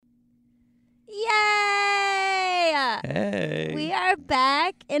Hey. We are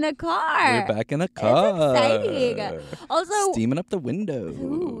back in a car. We're back in a car. It's exciting. Also, steaming up the windows.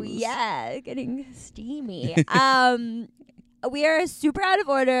 ooh, yeah, getting steamy. We are super out of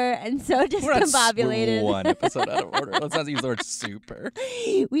order and so We're discombobulated. one episode out of order. Let's not use the word super.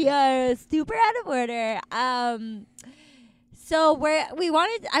 We are super out of order. So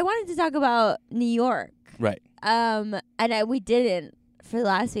I wanted to talk about New York. Right. And we didn't for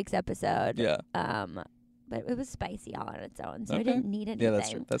last week's episode. Yeah. But it was spicy all on its own, so I Okay. didn't need anything. Yeah, that's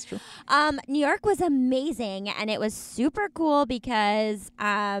true. That's true. New York was amazing, and it was super cool because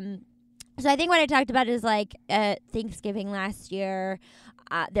so I think what I talked about is like Thanksgiving last year.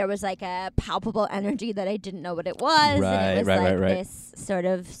 There was like a palpable energy that I didn't know what it was. And it was like this sort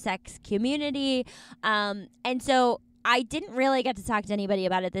of sex community. And so I didn't really get to talk to anybody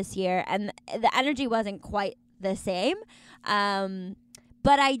about it this year, and the energy wasn't quite the same.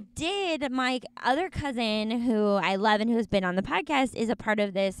 But I did. My other cousin, who I love and who's been on the podcast, is a part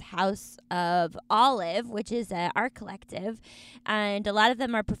of this House of Olive, which is an art collective. And a lot of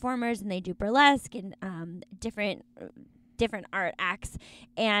them are performers, and they do burlesque and different art acts.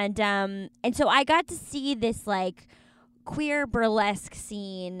 And so I got to see this, like, queer burlesque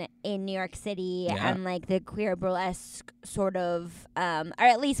scene in New York City, and like the queer burlesque sort of or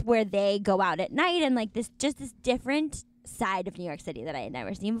at least where they go out at night, and like this different side of New York City that I had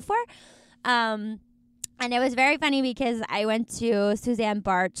never seen before. And it was very funny because I went to Suzanne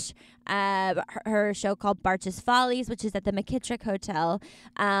Bartsch, her show called Bartsch's Follies, which is at the McKittrick Hotel,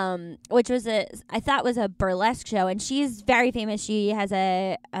 which was I thought was a burlesque show, and she's very famous. She has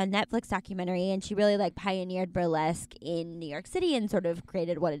a Netflix documentary, and she really like pioneered burlesque in New York City and sort of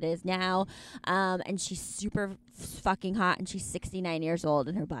created what it is now. And she's super fucking hot, and she's 69 years old,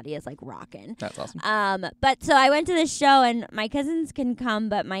 and her body is like rocking. That's awesome. But so I went to this show, and my cousins couldn't come,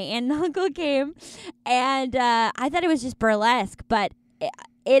 but my aunt and uncle came, and I thought it was just burlesque, but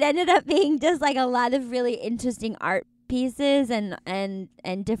it ended up being just like a lot of really interesting art pieces and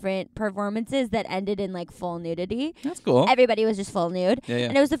different performances that ended in like full nudity. That's cool. Everybody was just full nude. Yeah.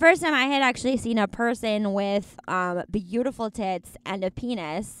 And it was the first time I had actually seen a person with beautiful tits and a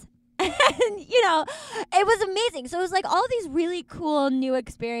penis. And, you know, it was amazing. So it was like all these really cool new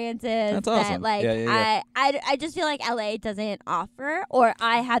experiences. That's awesome. That, like, I just feel like LA doesn't offer, or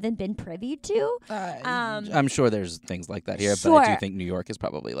I haven't been privy to. I'm sure there's things like that here, Sure. but I do think New York is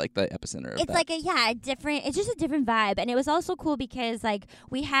probably like the epicenter of It's that. like it's just a different vibe. And it was also cool because like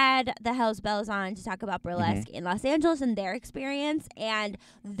we had the Hells Bells on to talk about burlesque in Los Angeles and their experience, and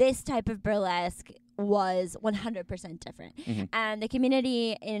this type of burlesque was 100% different. And the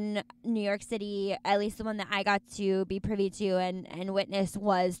community in New York City, at least the one that I got to be privy to and witness,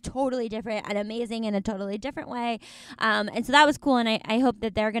 was totally different and amazing in a totally different way. And so that was cool, and I hope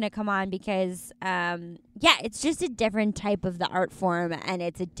that they're going to come on because, it's just a different type of the art form, and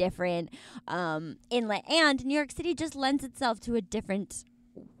it's a different inlet. And New York City just lends itself to a different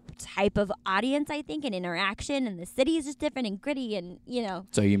type of audience, I think, and interaction, and the city is just different and gritty, and, you know.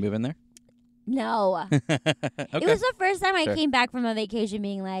 So you moving there? No. Okay. It was the first time I came back from a vacation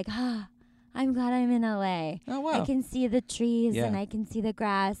being like, I'm glad I'm in LA. Oh, wow. I can see the trees and I can see the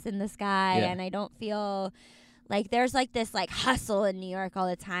grass and the sky, and I don't feel like there's like this like hustle in New York all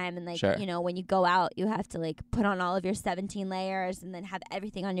the time, and like, you know, when you go out you have to like put on all of your 17 layers and then have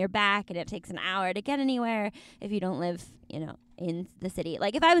everything on your back, and it takes an hour to get anywhere if you don't live, you know, in the city.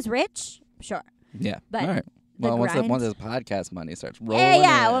 Like if I was rich, sure. Yeah. But all right. Well, once this podcast money starts rolling,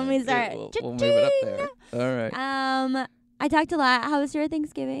 when we start, we'll move it up there. All right. I talked a lot. How was your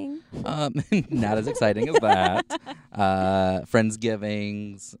Thanksgiving? Not as exciting as that.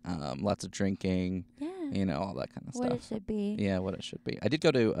 Friendsgivings, lots of drinking. Yeah. You know, all that kind of stuff. What it should be. Yeah, what it should be. I did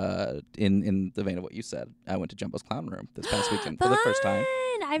go to, in the vein of what you said, I went to Jumbo's Clown Room this past weekend for the first time.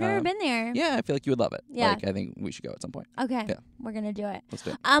 I've never been there. Yeah, I feel like you would love it. Yeah. Like, I think we should go at some point. Okay. Yeah. We're going to do it. Let's do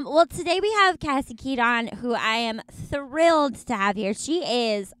it. Well, today we have Cassie Keat on, who I am thrilled to have here. She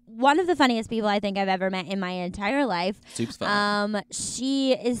is one of the funniest people I think I've ever met in my entire life. Soup's fun.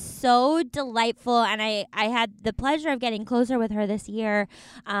 She is so delightful, and I had the pleasure of getting closer with her this year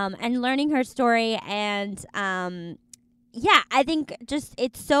and learning her story. And, I think just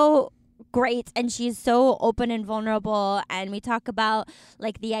it's so great, and she's so open and vulnerable, and we talk about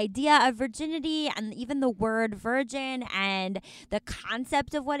like the idea of virginity and even the word virgin and the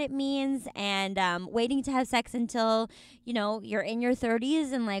concept of what it means, and waiting to have sex until, you know, you're in your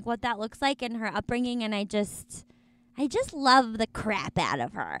 30s, and like what that looks like in her upbringing. And I just love the crap out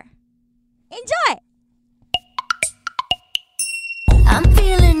of her. Enjoy. I'm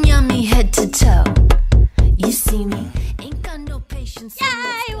feeling yummy head to toe. You see me, ain't got got no patience.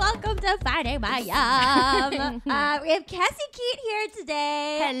 Yay! Welcome to Finding My Yum. We have Cassie Keat here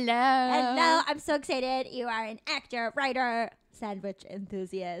today. Hello. I'm so excited. You are an actor, writer, sandwich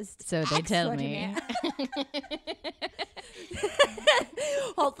enthusiast. So they tell me.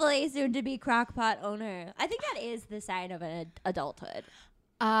 Hopefully soon to be crockpot owner. I think that is the sign of an adulthood.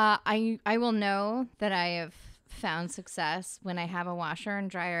 I will know that I have found success when I have a washer and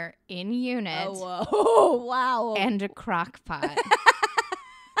dryer in unit. Oh, whoa. Wow. And a crock pot.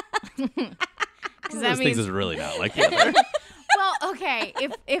 Those things is really not like the other. Well, okay.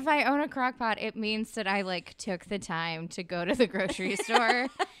 If I own a crock pot, it means that I like took the time to go to the grocery store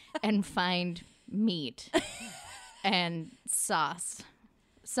and find meat and sauce,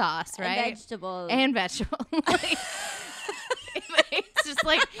 right? And vegetables. And vegetables. Like, it's just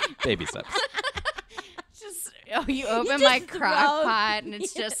like Baby steps. you open my crock pot and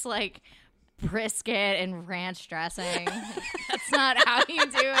it's just like brisket and ranch dressing. That's not how you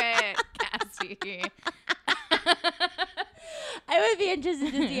do it, Cassie. I would be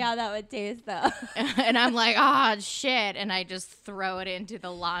interested to see how that would taste, though. And I'm like, oh, shit. And I just throw it into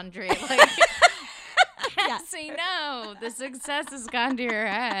the laundry. Like, Cassie, no. The success has gone to your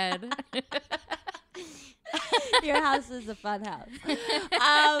head. Your house is a fun house.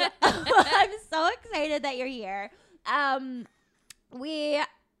 I'm so excited that you're here.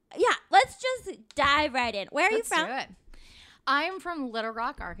 Let's just dive right in. Where are you from? Do it. I'm from Little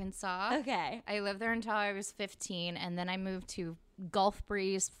Rock, Arkansas. Okay. I lived there until I was 15, and then I moved to Gulf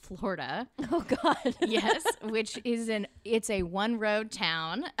Breeze, Florida. Oh God. Yes, which is it's a one-road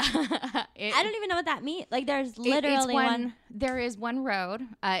town. I don't even know what that means. Like, there's literally one. There is one road.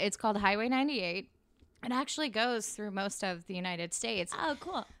 It's called Highway 98. It actually goes through most of the United States. Oh,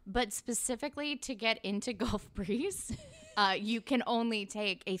 cool. But specifically to get into Gulf Breeze, you can only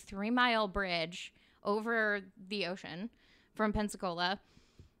take a 3-mile bridge over the ocean from Pensacola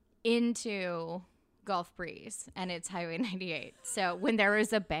into Gulf Breeze, and it's Highway 98. So when there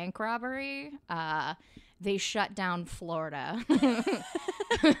was a bank robbery, they shut down Florida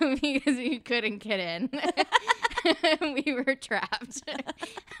because you couldn't get in. We were trapped.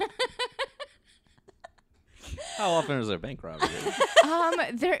 How often is there bank robbery?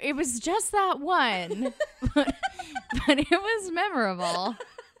 It was just that one, but it was memorable.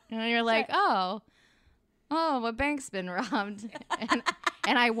 And you're like, oh, a bank's been robbed.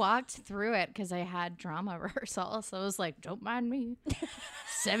 And I walked through it because I had drama rehearsal. So I was like, don't mind me.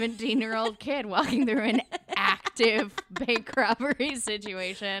 17-year-old kid walking through an active bank robbery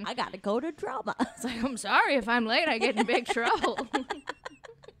situation. I got to go to drama. It's like, I'm sorry if I'm late. I get in big trouble.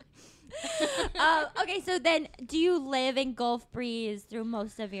 Okay, so then do you live in Gulf Breeze through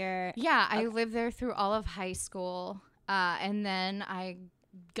most of your... Yeah, I lived there through all of high school. And then I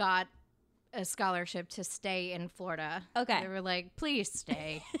got a scholarship to stay in Florida. Okay. They were like, please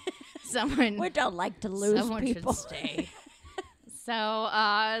stay. We don't like to lose someone people. Should stay. So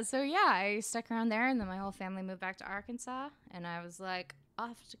yeah, I stuck around there, and then my whole family moved back to Arkansas, and I was like,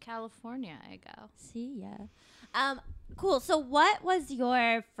 off to California I go. See ya. Cool. So what was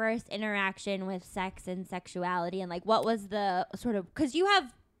your first interaction with sex and sexuality, and like what was the sort of, because you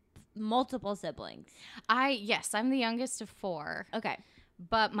have multiple siblings. Yes, I'm the youngest of 4. Okay.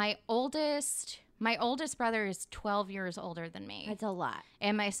 But my oldest brother is 12 years older than me. That's a lot.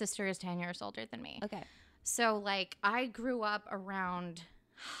 And my sister is 10 years older than me. Okay. So like I grew up around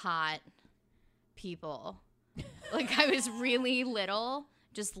hot people. Like I was really little,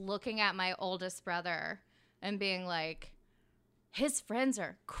 just looking at my oldest brother and being like, his friends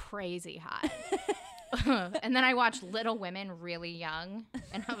are crazy hot. And then I watched Little Women really young,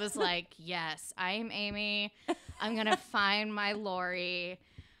 and I was like, yes, I'm Amy. I'm going to find my Lori.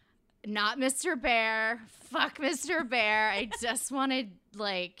 Not Mr. Bear. Fuck Mr. Bear. I just want to,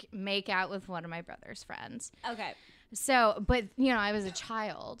 like, make out with one of my brother's friends. Okay. So, but, I was a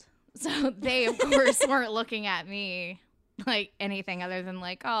child. So they, of course, weren't looking at me like anything other than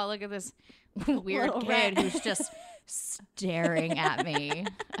like, oh, look at this weird Little kid rat. who's just staring at me.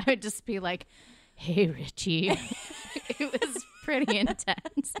 I would just be like, hey, Richie. It was pretty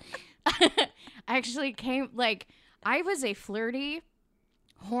intense. I actually I was a flirty,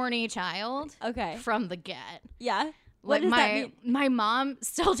 horny child. Okay. From the get. Yeah. What does that mean? My mom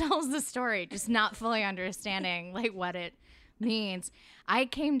still tells the story, just not fully understanding like what it means. I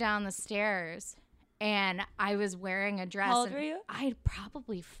came down the stairs and I was wearing a dress. How old were you? I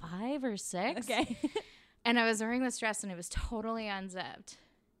probably 5 or 6. Okay. And I was wearing this dress and it was totally unzipped.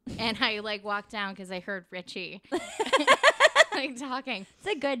 And I like walked down because I heard Richie like talking. It's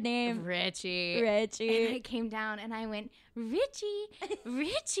a good name. Richie. And I came down and I went, Richie,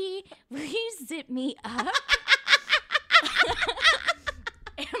 will you zip me up?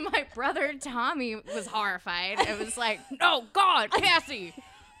 And my brother Tommy was horrified. It was like, "No, God, Cassie,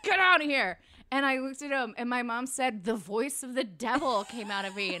 get out of here." And I looked at him, and my mom said, "The voice of the devil came out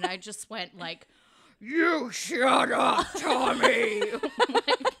of me." And I just went like, "You shut up, Tommy."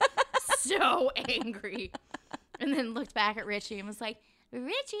 Like, so angry. And then looked back at Richie and was like,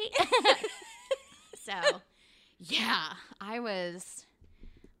 "Richie." So, yeah, I was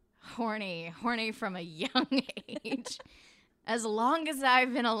horny from a young age. As long as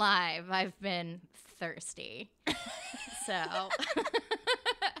I've been alive, I've been thirsty. So,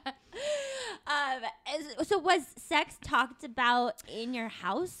 so was sex talked about in your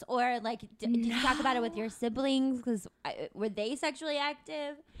house, or like did you talk about it with your siblings? Because were they sexually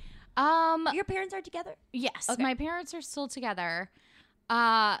active? Your parents are together? yes, Okay. my parents are still together.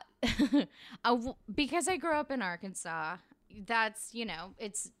 Because I grew up in Arkansas, that's,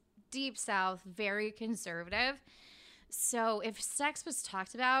 it's deep South, very conservative. So if sex was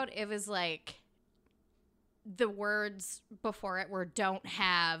talked about, it was like the words before it were "don't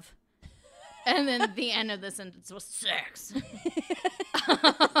have," and then the end of the sentence was "sex."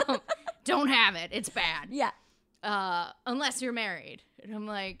 Don't have it. It's bad. Yeah. Unless you're married. And I'm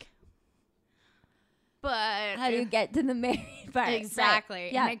like, but How do you get to the married part?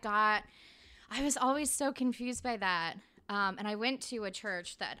 exactly. Right. Yeah. And I was always so confused by that. And I went to a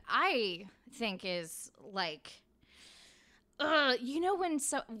church that I think is like, I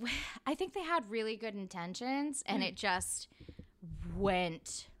think they had really good intentions, and it just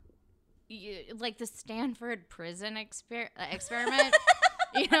went like the Stanford prison experiment,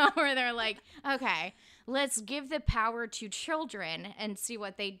 where they're like, okay, let's give the power to children and see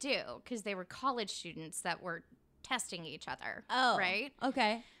what they do, because they were college students that were testing each other. Oh. Right?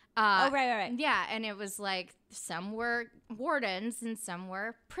 Okay. Right. Right. Yeah, and it was like some were wardens and some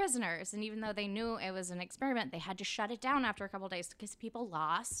were prisoners, and even though they knew it was an experiment, they had to shut it down after a couple of days because people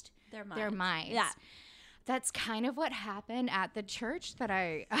lost their minds. Yeah. That's kind of what happened at the church that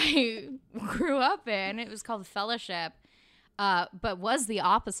I grew up in. It was called Fellowship, but was the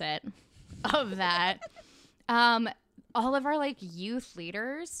opposite of that. All of our like youth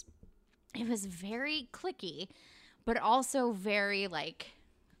leaders, it was very cliquey, but also very like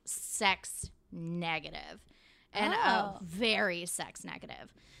sex negative, and very sex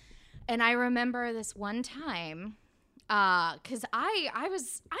negative. And I remember this one time, because I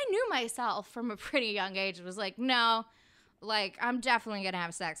knew myself from a pretty young age. It was like, no, like I'm definitely gonna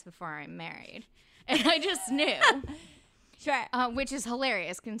have sex before I'm married, and I just knew. Sure. Which is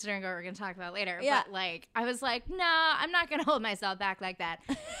hilarious considering what we're going to talk about later. Yeah. But, like, I was like, no, I'm not going to hold myself back like that.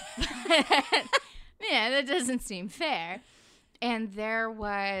 But, yeah, that doesn't seem fair. And there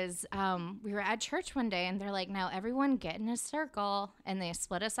was, we were at church one day, and they're like, now everyone get in a circle. And they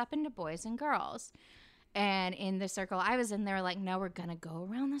split us up into boys and girls. And in the circle I was in, they were like, no, we're going to go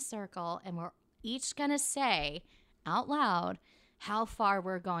around the circle, and we're each going to say out loud how far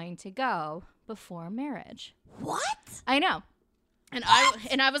we're going to go before marriage. What? I know. And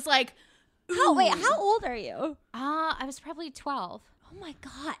I was like, How old are you? I was probably 12. Oh my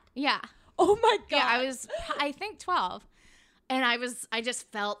God. Yeah. Oh my God. Yeah, I think 12. And I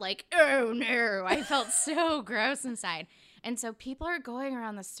just felt like, oh no. I felt so gross inside. And so people are going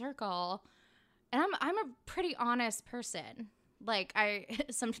around the circle, and I'm a pretty honest person. Like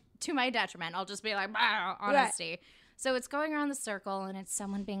to my detriment, I'll just be like, honesty. Right. So it's going around the circle, and it's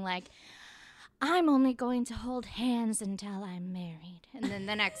someone being like, I'm only going to hold hands until I'm married. And then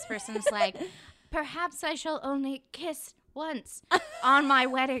the next person's like, perhaps I shall only kiss once on my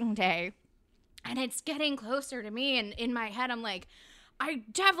wedding day. And it's getting closer to me. And in my head, I'm like, I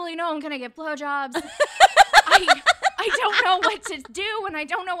definitely know I'm going to get blowjobs. I don't know what to do, and I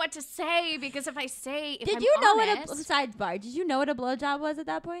don't know what to say, because if Did you know sidebar, did you know what a blowjob was at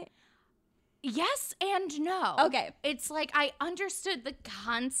that point? Yes and no. Okay. It's like I understood the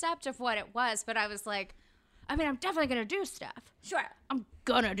concept of what it was, but I was like, I mean, I'm definitely going to do stuff. Sure. I'm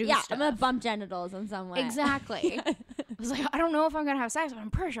going to do stuff. Yeah, I'm going to bump genitals in some way. Exactly. I was like, I don't know if I'm going to have sex, but I'm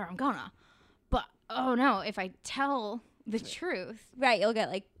pretty sure I'm going to. But, oh no, if I tell the truth. Right, you'll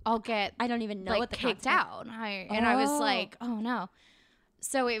get I'll get. I don't even know like, what the kicked out. I was like, oh no.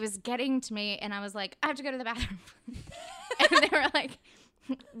 So it was getting to me, and I was like, I have to go to the bathroom. And they were like,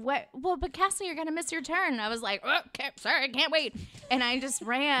 what? Well, but Cassie, you're going to miss your turn. I was like, okay, sorry, I can't wait. And I just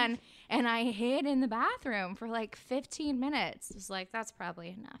ran, and I hid in the bathroom for like 15 minutes. It was like, that's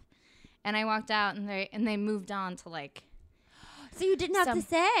probably enough. And I walked out, and they moved on to like. So you didn't have to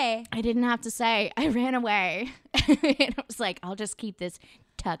say. I didn't have to say. I ran away. And I was like, I'll just keep this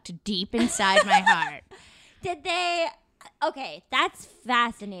tucked deep inside my heart. Did they? Okay, that's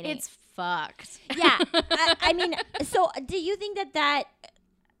fascinating. It's fucked. Yeah. I mean, so do you think that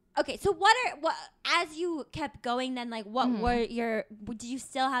okay, so what as you kept going then, like, what were did you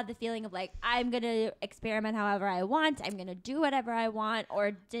still have the feeling of like, I'm going to experiment however I want, I'm going to do whatever I want,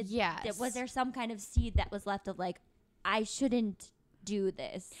 or was there some kind of seed that was left of like, I shouldn't do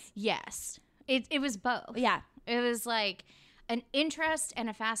this? Yes. It was both. Yeah. It was like an interest and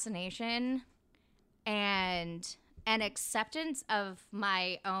a fascination and an acceptance of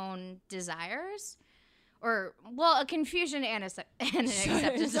my own desires. Or, well, a confusion and an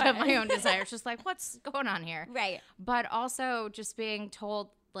acceptance of my own desires. Just like, what's going on here? Right. But also just being told,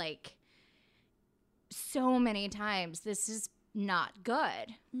 like, so many times, this is not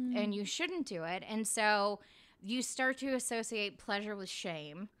good and you shouldn't do it. And so you start to associate pleasure with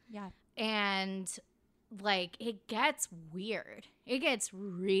shame. Yeah. And, like, it gets weird. It gets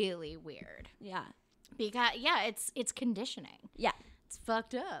really weird. Yeah. Because, yeah, it's conditioning. Yeah. It's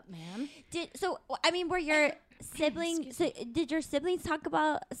fucked up, man. Were your siblings? Did your siblings talk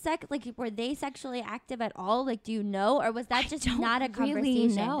about sex? Like, were they sexually active at all? Like, do you know, or was that just not a conversation? Really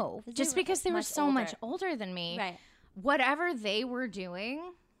know. Just because they were so much older than me, right? Whatever they were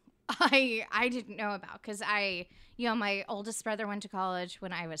doing, I didn't know about because my oldest brother went to college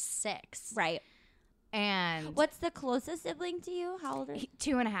when I was 6, right? And what's the closest sibling to you? How old are you?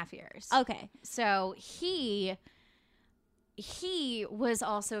 2.5 years. Okay, so he was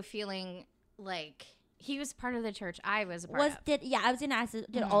also feeling like he was part of the church I was a part of. I was gonna ask,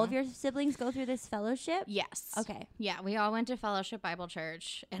 did all of your siblings go through this fellowship? Yes. Okay. Yeah, we all went to Fellowship Bible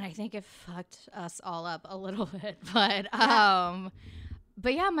Church, and I think it fucked us all up a little bit. But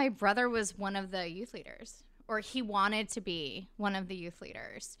yeah, my brother was one of the youth leaders, or he wanted to be one of the youth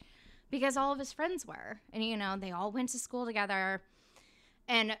leaders because all of his friends were, and they all went to school together,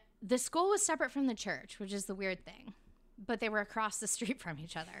 and the school was separate from the church, which is the weird thing. But they were across the street from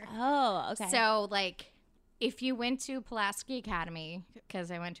each other. Oh, okay. So, like, if you went to Pulaski Academy, because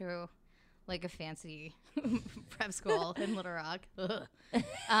I went to, like, a fancy prep school in Little Rock.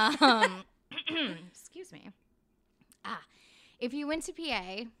 Excuse me. If you went to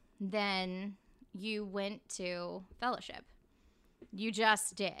PA, then you went to Fellowship. You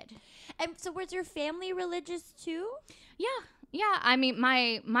just did. And so was your family religious, too? Yeah. Yeah. I mean,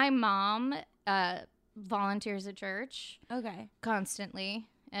 my mom volunteers at church. Okay. Constantly.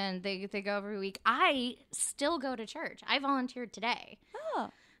 And they go every week. I still go to church. I volunteered today. Oh.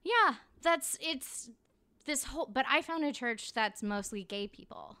 Yeah. It's this whole, but I found a church that's mostly gay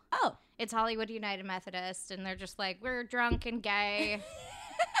people. Oh. It's Hollywood United Methodist, and they're just like, we're drunk and gay.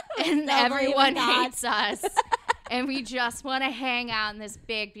 And everyone hates us. And we just want to hang out in this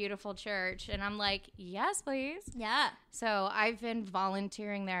big, beautiful church. And I'm like, yes, please. Yeah. So I've been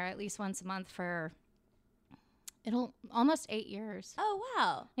volunteering there at least once a month for almost 8 years. Oh,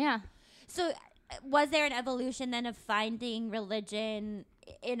 wow. Yeah. So was there an evolution then of finding religion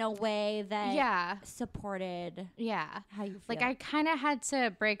in a way that supported how you feel? Like, I kind of had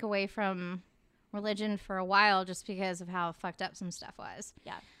to break away from religion for a while just because of how fucked up some stuff was.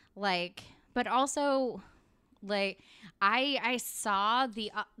 Yeah. Like, but also, like, I saw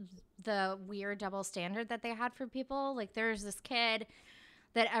the weird double standard that they had for people. Like, there's this kid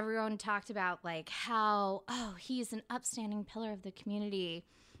that everyone talked about, like, how, oh, he's an upstanding pillar of the community.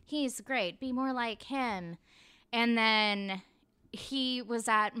 He's great. Be more like him. And then he was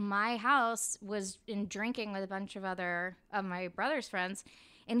at my house, was in drinking with a bunch of other of my brother's friends,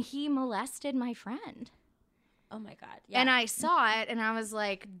 and he molested my friend. Oh, my God. Yeah. And I saw it, and I was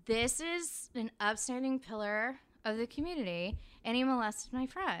like, this is an upstanding pillar of the community, and he molested my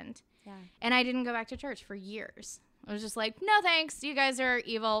friend. Yeah. And I didn't go back to church for years. I was just like, no thanks, you guys are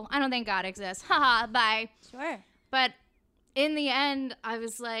evil. I don't think God exists. Haha, bye. Sure. But in the end, I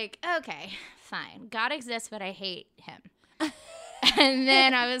was like, okay, fine. God exists, but I hate him. And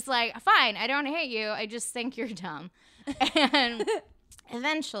then I was like, fine, I don't hate you. I just think you're dumb. And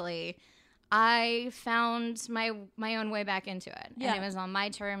eventually, I found my own way back into it. Yeah. And it was on my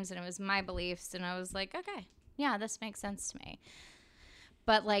terms, and it was my beliefs. And I was like, okay, yeah, this makes sense to me.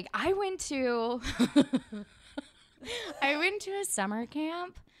 But, like, I went to a summer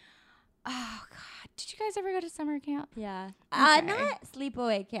camp. Oh, God. Did you guys ever go to summer camp? Yeah. Okay. Not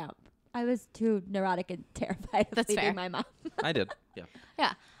sleepaway camp. I was too neurotic and terrified of leaving fair. my mom. I did. Yeah.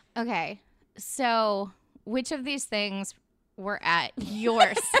 Yeah. Okay. So, which of these things were at your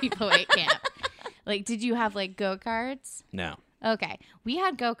sleepaway camp? Like, did you have, like, go-karts? No. Okay. We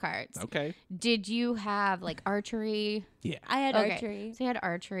had go-karts. Okay. Did you have, like, archery? Yeah. I had Okay. archery. So you had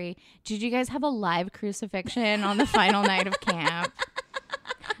archery. Did you guys have a live crucifixion on the final night of camp?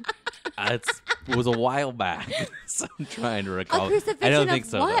 It was a while back, so I'm trying to recall. A crucifixion I don't think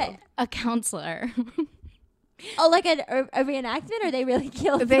of so. what? though. A counselor. Oh, like a reenactment, or they really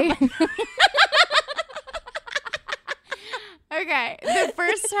killed They- someone? Okay, the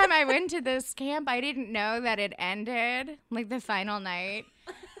first time I went to this camp, I didn't know that it ended, like the final night,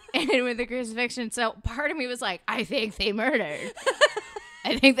 ended with the crucifixion. So part of me was like, I think they murdered.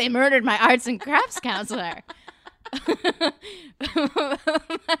 I think they murdered my arts and crafts counselor.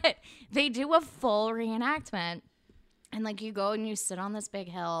 But they do a full reenactment. And like you go and you sit on this big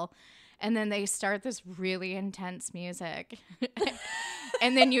hill, and then they start this really intense music.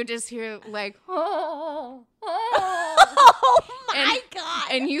 And then you just hear like, oh, Oh my god!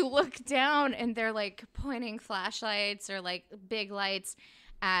 and you look down and they're like pointing flashlights or like big lights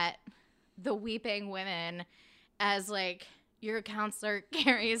at the weeping women as like your counselor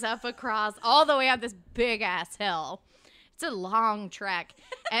carries up across all the way up this big ass hill. It's a long trek.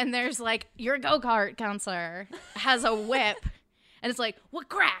 And there's like your go-kart counselor has a whip and it's like, whip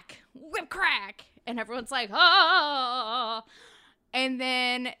crack, and everyone's like, oh. And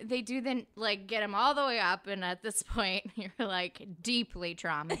then they do then like get him all the way up, and at this point you're like deeply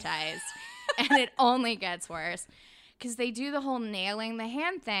traumatized, and it only gets worse because they do the whole nailing the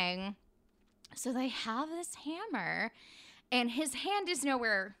hand thing. So they have this hammer, and his hand is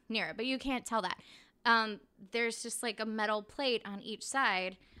nowhere near it, but you can't tell that. There's just like a metal plate on each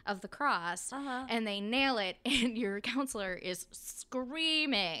side of the cross, and they nail it, and your counselor is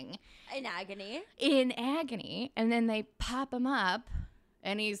screaming In agony. and then they pop him up,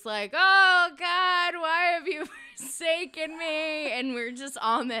 and he's like, oh God, why have you forsaken me? And we're just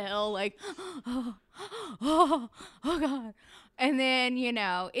on the hill like, oh God. And then, you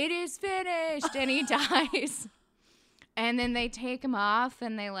know, it is finished, and he dies. And then they take him off,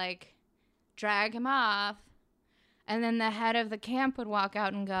 and they like drag him off, and then the head of the camp would walk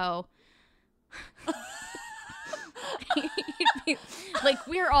out and go, like,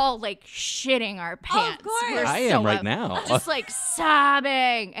 we're all like shitting our pants. course. We're I so am right up- now. just like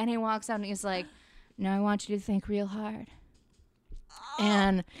sobbing. And he walks out and he's like, no, I want you to think real hard.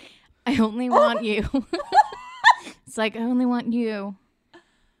 And I only want you. It's like, I only want you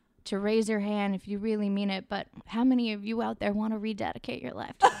to raise your hand if you really mean it. But how many of you out there want to rededicate your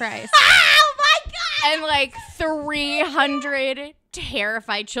life to Christ? Oh my god! And like 300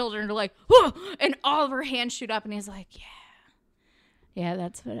 terrified children are like, whoa, and all of her hands shoot up, and he's like, yeah,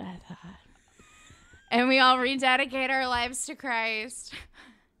 that's what I thought. And we all rededicate our lives to Christ.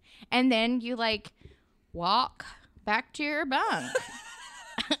 And then you like walk back to your bunk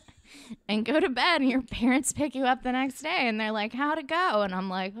and go to bed, and your parents pick you up the next day, and they're like, how'd it go? And I'm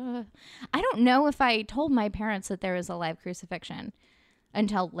like, I don't know if I told my parents that there was a live crucifixion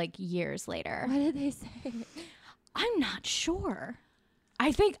until like years later. What did they say? I'm not sure.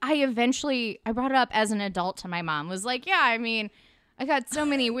 I think I brought it up as an adult to my mom. Was like, yeah, I mean, I got so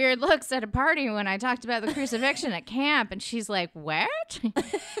many weird looks at a party when I talked about the crucifixion at camp. And she's like, what?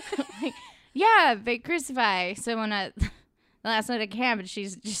 Like, yeah, they crucify someone at the last night at camp. And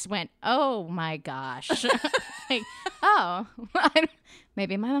she's just went, oh my gosh. Like, oh,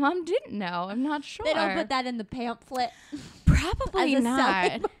 maybe my mom didn't know. I'm not sure. They don't put that in the pamphlet. Probably as a not.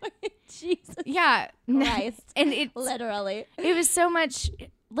 selling point. Jesus Yeah. Christ. And it's Literally. It was so much,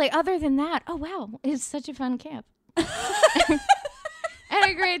 like, other than that, oh, wow, it's such a fun camp. Had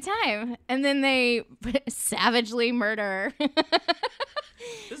a great time. And then they savagely murder.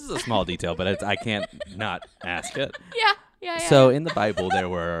 This is a small detail, but I can't not ask it. Yeah. So in the Bible, there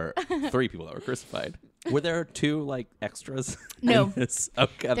were 3 people that were crucified. Were there 2 like extras? No. in this?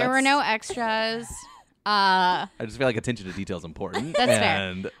 Okay, There were no extras. I just feel like attention to detail is important. That's fair.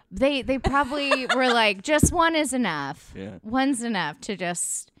 and They probably were like, just one is enough. Yeah. One's enough to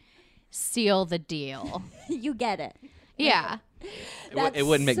just seal the deal. You get it. Yeah. it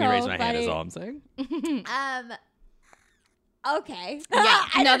wouldn't make me so raise my hand, is funny. all I'm saying. Okay. Yeah.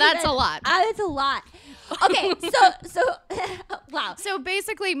 I No, don't that's even- a lot. That's a lot. Okay, so wow. So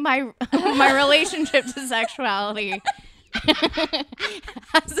basically, my relationship to sexuality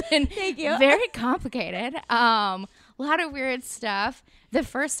has been Thank you. very complicated. A lot of weird stuff. The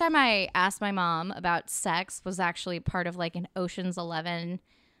first time I asked my mom about sex was actually part of like an Ocean's 11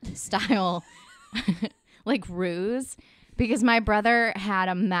 style like ruse, because my brother had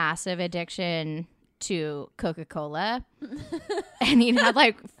a massive addiction to Coca-Cola and he'd have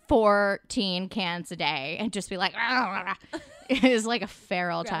like 14 cans a day and just be like, it was like a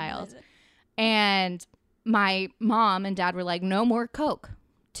feral child. And my mom and dad were like, no more Coke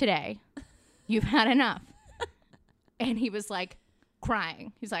today. You've had enough. And he was like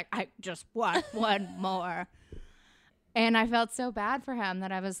crying. He's like, I just want one more. And I felt so bad for him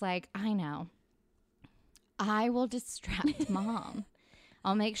that I was like, I know. I will distract Mom.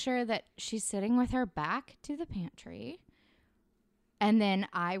 I'll make sure that she's sitting with her back to the pantry. And then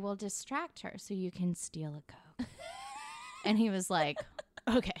I will distract her so you can steal a Coke. And he was like,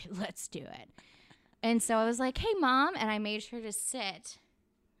 okay, let's do it. And so I was like, hey, Mom. And I made sure to sit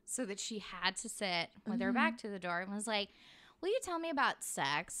so that she had to sit with her back to the door and was like, will you tell me about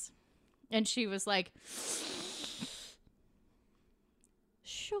sex? And she was like,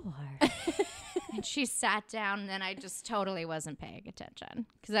 sure. And she sat down, and then I just totally wasn't paying attention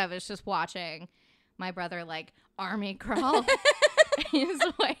because I was just watching my brother like army crawl his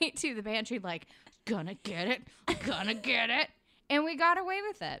way to the pantry like, gonna get it, gonna get it. And we got away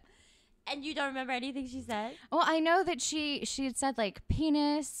with it. And you don't remember anything she said? Well, I know that she had said like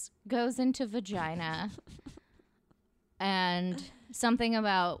penis goes into vagina and something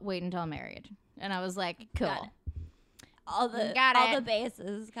about wait until married. And I was like, cool. Got it. All the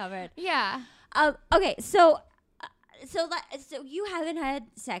bases covered. Yeah. Okay, so you haven't had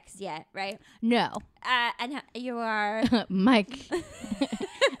sex yet, right? No. And you are Mike.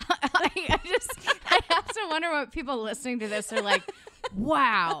 I have to wonder what people listening to this are like,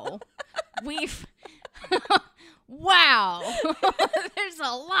 wow. Wow. There's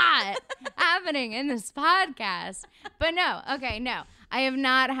a lot happening in this podcast. But no. I have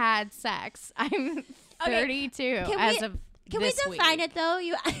not had sex. I'm 32 as of Can we this define week. it though?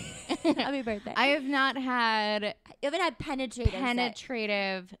 Happy birthday. I have not had You haven't had penetrative sex.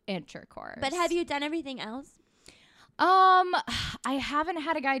 penetrative intercourse. But have you done everything else? I haven't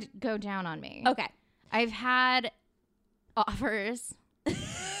had a guy go down on me. Okay. I've had offers. And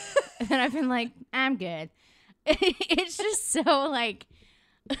then I've been like, I'm good. It's just so like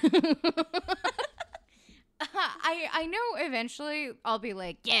I know eventually I'll be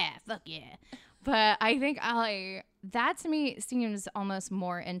like, yeah, fuck yeah. But I think that to me seems almost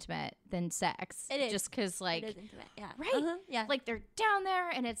more intimate than sex. It is. Just because, like, It is intimate. Yeah. right? Yeah. Like, they're down there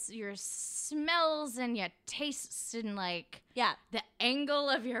and it's your smells and your tastes and, like, Yeah. the angle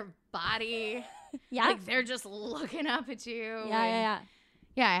of your body. Yeah. Like, they're just looking up at you. Yeah.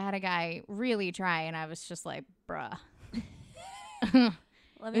 Yeah, I had a guy really try and I was just like, bruh. Let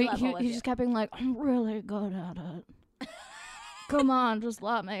me level with He you. just kept being like, I'm really good at it. Come on, just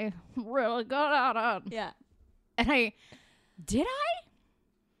let me. I'm really good at it. Yeah. And I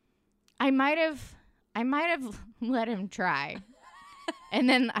might have let him try. And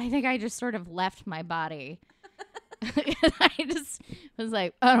then I think I just sort of left my body. I just was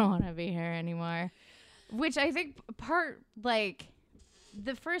like, I don't want to be here anymore. Which I think like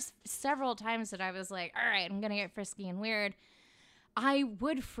the first several times that I was like, all right, I'm going to get frisky and weird, I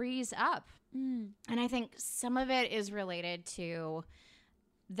would freeze up. And I think some of it is related to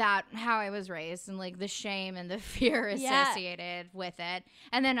that, how I was raised and like the shame and the fear associated with it.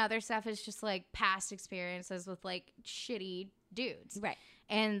 And then other stuff is just like past experiences with like shitty dudes. Right.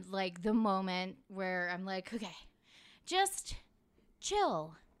 And like the moment where I'm like, okay, just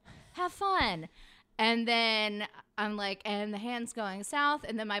chill, have fun. And then I'm like, and the hand's going south,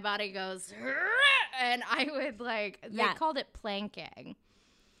 and then my body goes, and I would like, they called it planking.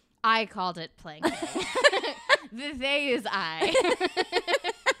 I called it planking. The they is I.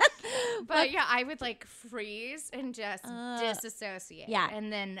 But yeah, I would like freeze and just disassociate. Yeah.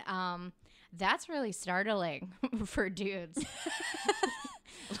 And then that's really startling for dudes.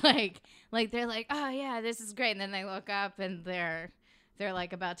 like they're like, oh yeah, this is great. And then they look up and they're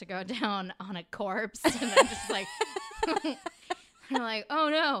like about to go down on a corpse. And they're just like, they're like, oh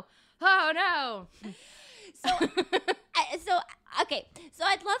no. Okay, so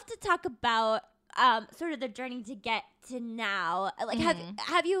I'd love to talk about sort of the journey to get to now. Like,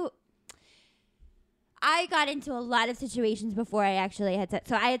 have you? I got into a lot of situations before I actually had sex.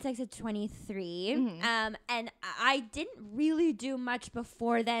 So I had sex at 23, and I didn't really do much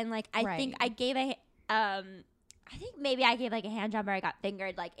before then. Like, I think I gave I think maybe I gave like a hand job or I got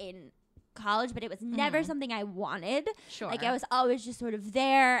fingered like in college, but it was never something I wanted. Sure. Like, I was always just sort of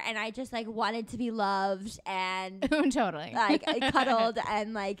there, and I just like wanted to be loved and totally like cuddled,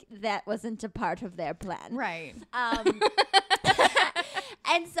 and like that wasn't a part of their plan. right.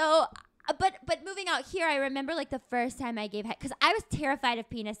 And so, but moving out here, I remember like the first time I gave head, because I was terrified of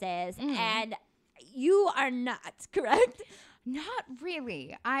penises, and you are not, correct? Not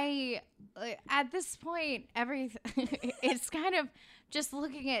really. I at this point, it's kind of just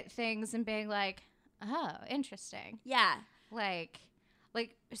looking at things and being like, oh, interesting. Yeah. Like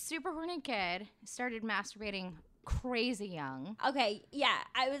super horny kid, started masturbating crazy young. Okay. Yeah.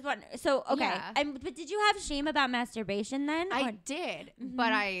 I was wondering. So okay. Yeah. But did you have shame about masturbation then? I did,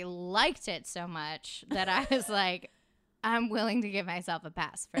 but I liked it so much that I was like, I'm willing to give myself a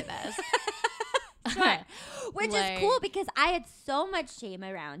pass for this. Sure. Which Like- is cool because I had so much shame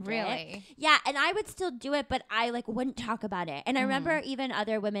around it. Really? Yeah, and I would still do it, but I like wouldn't talk about it. And I remember even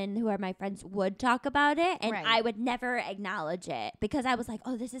other women who are my friends would talk about it, and Right. I would never acknowledge it because I was like,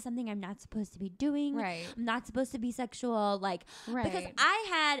 oh, this is something I'm not supposed to be doing. Right. I'm not supposed to be sexual. Like, because Right. I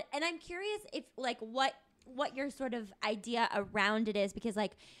had, and I'm curious if like what your sort of idea around it is, because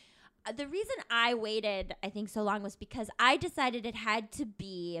like the reason I waited, I think, so long was because I decided it had to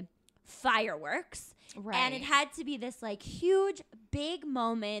be fireworks. Right. And it had to be this like huge, big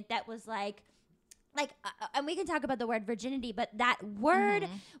moment that was like, and we can talk about the word virginity, but that word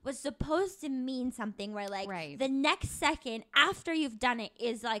was supposed to mean something where like Right. the next second after you've done it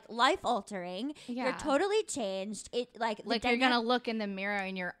is like life altering. You're Yeah. totally changed. It like Like you're gonna look in the mirror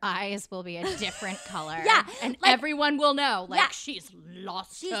and your eyes will be a different color. Yeah, and like- every's will know. Like Yeah. she's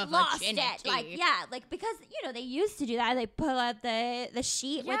lost. she's her lost virginity. it. Like, yeah, like because they used to do that. They pull out the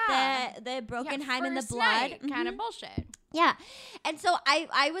sheet Yeah. with the broken Yeah, hymen and the first blood. night kind of Mhm. bullshit. Yeah. And so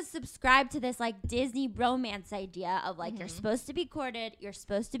I was subscribed to this like Disney romance idea of like you're supposed to be courted, you're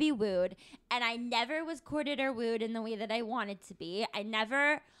supposed to be wooed, and I never was courted or wooed in the way that I wanted to be. I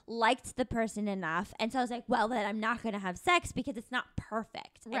never liked the person enough. And so I was like, well, then I'm not going to have sex because it's not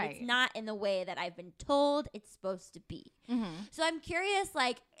perfect. And Right. it's not in the way that I've been told it's supposed to be. So I'm curious,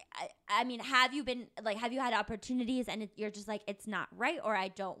 like, I mean, have you had opportunities and you're just like, it's not right, or I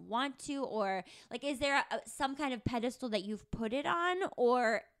don't want to, or like, is there some kind of pedestal that you've put it on,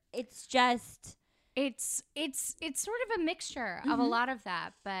 or it's just, It's sort of a mixture of a lot of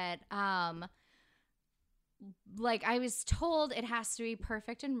that, but like I was told it has to be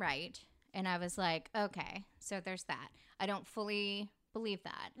perfect and right, and I was like, okay, so there's that. I don't fully believe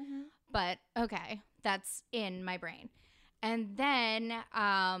that, but okay, that's in my brain. And then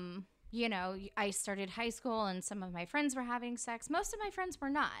I started high school and some of my friends were having sex. Most of my friends were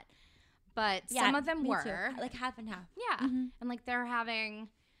not, but some of them me were. too. Like half and half. Yeah. And like they're having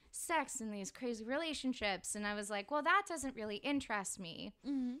sex in these crazy relationships. And I was like, well, that doesn't really interest me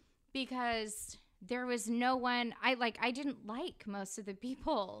because there was no one I didn't like most of the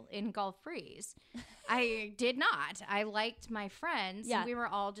people in Gulf Breeze. I did not. I liked my friends. Yeah. We were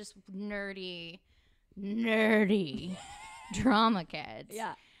all just nerdy drama kids.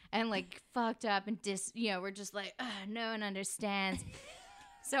 Yeah. And like fucked up and we're just like, no one understands.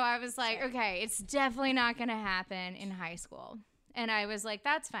 So I was like, okay, it's definitely not going to happen in high school. And I was like,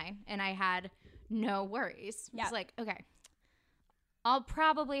 that's fine. And I had no worries. I Yeah. was like, okay, I'll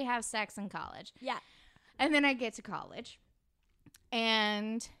probably have sex in college. Yeah. And then I get to college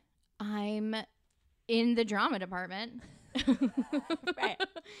and I'm in the drama department. Right.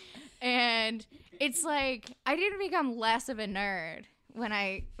 And it's like, I didn't become less of a nerd when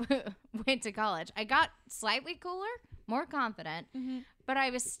I went to college. I got slightly cooler, more confident, but I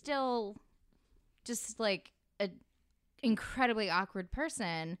was still just like an incredibly awkward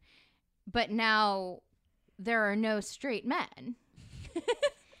person. But now there are no straight men.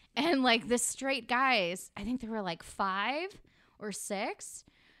 And like the straight guys, I think there were like 5 or 6.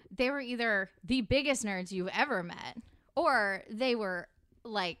 They were either the biggest nerds you've ever met, or they were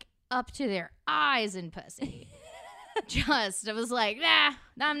like up to their eyes in pussy. I was like, nah,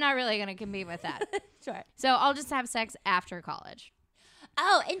 I'm not really going to compete with that. Sure. So I'll just have sex after college.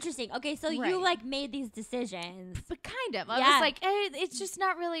 Oh, interesting. Okay, so Right. you like made these decisions. But kind of. I Yeah. was like, it's just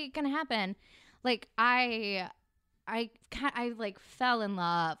not really going to happen. Like I like fell in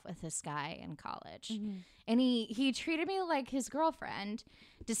love with this guy in college. And he treated me like his girlfriend,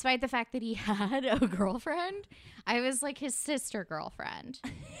 despite the fact that he had a girlfriend. I was like his sister girlfriend.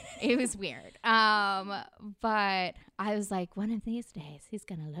 It was weird. But I was like, one of these days he's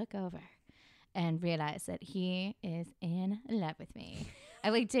going to look over and realize that he is in love with me. I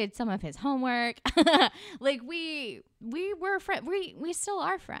like did some of his homework. Like we were friends. We still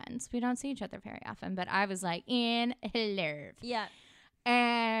are friends. We don't see each other very often, but I was like in love. Yeah.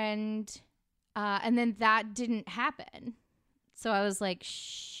 And then that didn't happen. So I was like,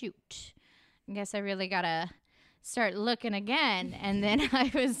 shoot, I guess I really gotta start looking again. And then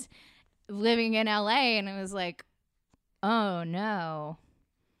I was living in LA and I was like, oh no,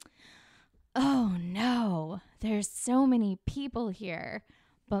 there's so many people here,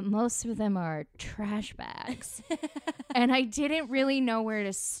 but most of them are trash bags. And I didn't really know where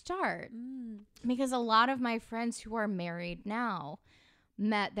to start because a lot of my friends who are married now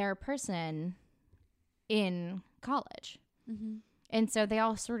met their person in college. And so they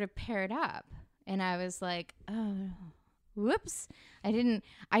all sort of paired up. And I was like, oh, whoops. I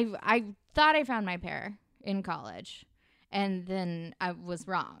thought I found my pair in college. And then I was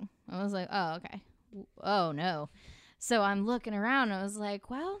wrong. I was like, oh, okay. Oh, no. So I'm looking around. I was like,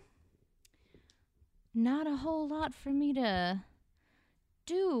 well, not a whole lot for me to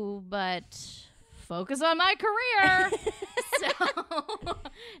do, but focus on my career.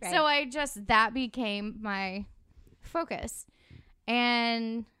 So I just, that became my focus.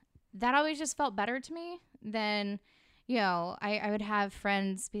 And that always just felt better to me than, you know, I would have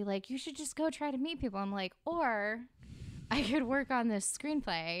friends be like, you should just go try to meet people. I'm like, or I could work on this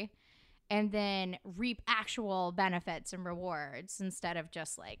screenplay and then reap actual benefits and rewards instead of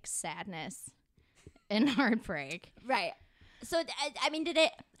just like sadness and heartbreak. Right. So, I mean,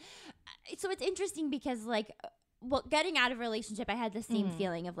 so it's interesting because like, well, getting out of a relationship, I had the same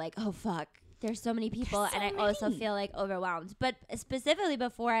feeling of like, oh, fuck. There's so many people, and I also feel like overwhelmed. But specifically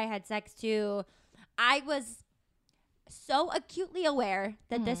before I had sex too, I was so acutely aware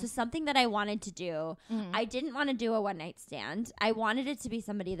that this was something that I wanted to do. I didn't want to do a one night stand. I wanted it to be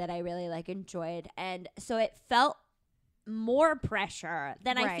somebody that I really like enjoyed, and so it felt more pressure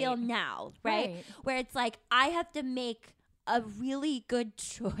than I feel now, right? Where it's like I have to make a really good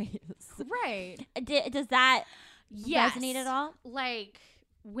choice. Right. Does that resonate at all? Like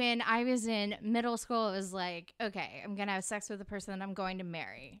when I was in middle school, it was like, okay, I'm going to have sex with the person that I'm going to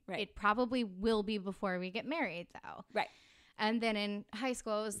marry. Right. It probably will be before we get married, though. Right. And then in high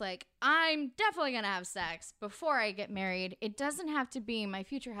school, it was like, I'm definitely going to have sex before I get married. It doesn't have to be my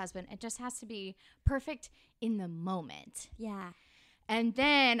future husband. It just has to be perfect in the moment. Yeah. And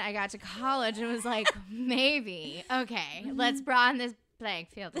then I got to college and was like, maybe, okay, let's broaden this playing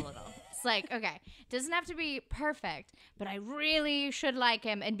field a little. It's like, okay, it doesn't have to be perfect, but I really should like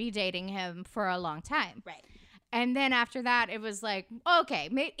him and be dating him for a long time. Right. And then after that, it was like, okay,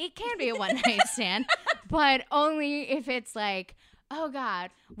 it can be a one-night stand, but only if it's like, oh, God,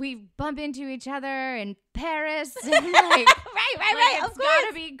 we bump into each other in Paris. And like, right. It's got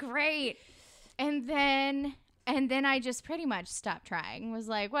to be great. And then I just pretty much stopped trying. Was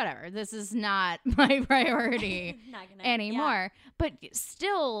like, whatever, this is not my priority anymore. Yeah. But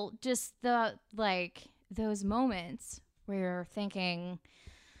still, just the like those moments where you're thinking,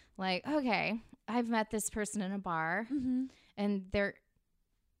 like, okay, I've met this person in a bar, and they're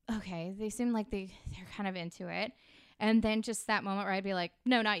okay. They seem like they're kind of into it, and then just that moment where I'd be like,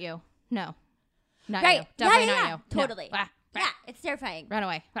 no, not you, no, not you, definitely not you, totally. No. Yeah, it's terrifying. Run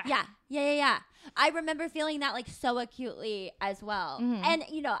away. Yeah. I remember feeling that like so acutely as well. And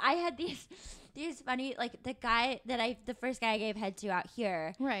you know, I had these funny, like the first guy I gave head to out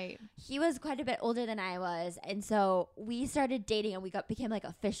here. Right. He was quite a bit older than I was, and so we started dating, and we became like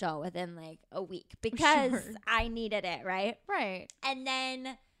official within like a week because I needed it, right? Right. And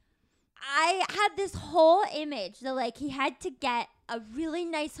then I had this whole image that like he had to get a really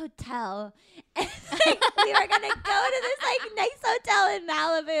nice hotel, and like, we were gonna go to this like nice hotel in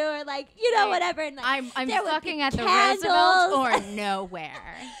Malibu or like whatever. And like, I'm fucking at the candles. Roosevelt or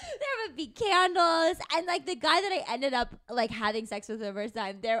nowhere. There would be candles, and like the guy that I ended up like having sex with the first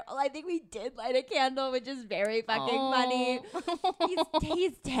time, I think we did light a candle, which is very fucking funny.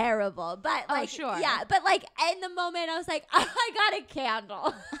 He's terrible, but like sure. Yeah, but like in the moment I was like, oh, I got a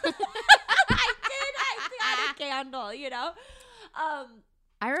candle. I got a candle, you know.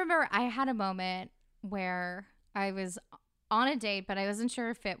 I remember I had a moment where I was on a date, but I wasn't sure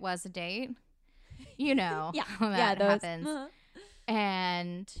if it was a date. You know, how that happens.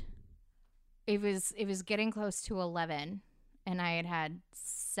 And it was getting close to 11, and I had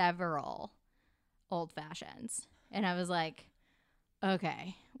several old fashions, and I was like,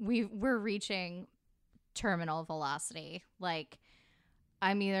 okay, we're reaching terminal velocity. Like,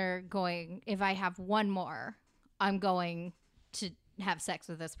 I'm either going, if I have one more, I'm going to have sex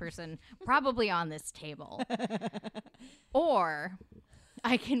with this person, probably on this table, or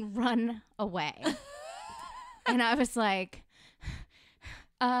I can run away. And I was like,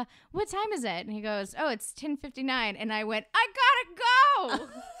 what time is it? And he goes, oh, it's 10:59. And I went, I gotta go.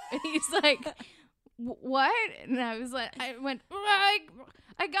 And he's like, what? And I was like, I went, I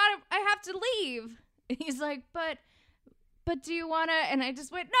have to leave. And he's like, but do you wanna? And I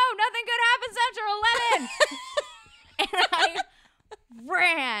just went, no, nothing good happens after 11. And I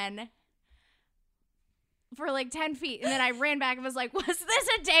ran for like 10 feet. And then I ran back and was like, was this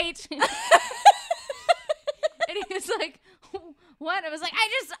a date? And he was like, what? I was like, I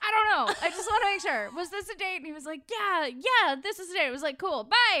don't know. I just want to make sure. Was this a date? And he was like, yeah, this is a date. It was like, cool,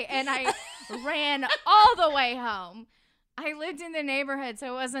 bye. And I ran all the way home. I lived in the neighborhood, so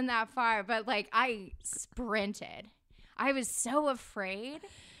it wasn't that far, but like I sprinted. I was so afraid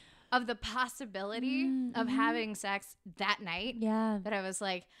of the possibility of having sex that night that I was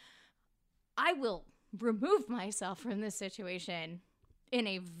like, I will remove myself from this situation in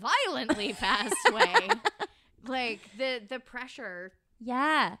a violently fast way. Like the pressure.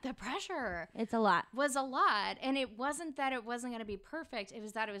 Yeah. The pressure It's a lot. was a lot. And it wasn't that it wasn't going to be perfect. It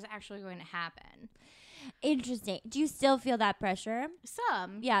was that it was actually going to happen. Interesting. Do you still feel that pressure?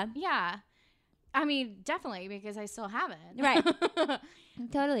 Some. Yeah. Yeah. I mean, definitely, because I still haven't. Right.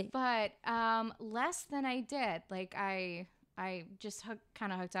 Totally. But less than I did. Like, I just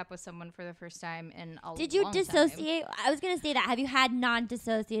kind of hooked up with someone for the first time in a Did you long time. dissociate? I was going to say that. Have you had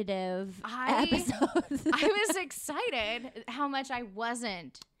non-dissociative episodes? I was excited how much I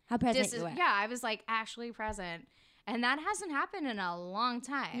wasn't. How present you were. Yeah, I was like actually present. And that hasn't happened in a long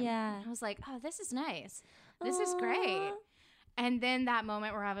time. Yeah. I was like, oh, this is nice. This is great. Aw. And then that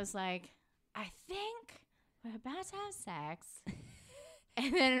moment where I was like, I think we're about to have sex.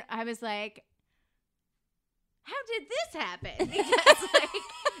 And then I was like, how did this happen? Because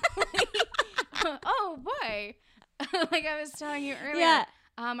oh boy. Like I was telling you earlier. Yeah.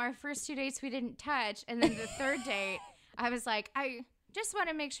 Our first 2 dates we didn't touch. And then the third date, I was like, I just want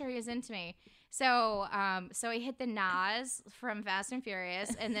to make sure he was into me. So I hit the Nas from Fast and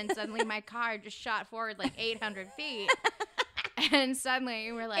Furious, and then suddenly my car just shot forward like 800 feet. And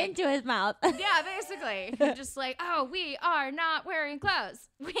suddenly we're like, Into his mouth. yeah, basically. We're just like, oh, we are not wearing clothes.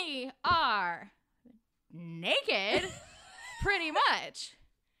 We are naked, pretty much.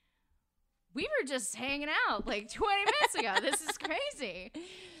 We were just hanging out like 20 minutes ago. This is crazy.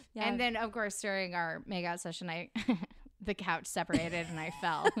 Yeah. And then, of course, during our makeout session, the couch separated and I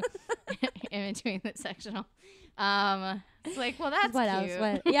fell in between the sectional. It's like, well, that's what cute.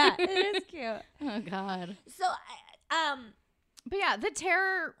 else? What? Yeah, it is cute. Oh, God. So, But yeah, the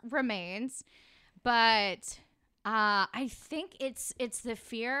terror remains, but I think it's the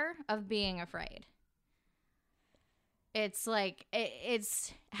fear of being afraid. It's like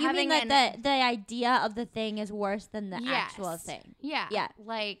it's you having mean that the idea of the thing is worse than the Yes. actual thing? Yeah, Yeah.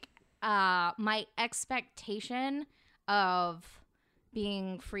 Like my expectation of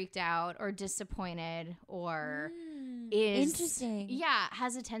being freaked out or disappointed or is Interesting. Yeah,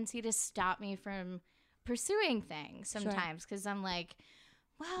 has a tendency to stop me from pursuing things sometimes because I'm like,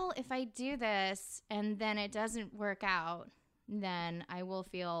 well, if I do this and then it doesn't work out, then I will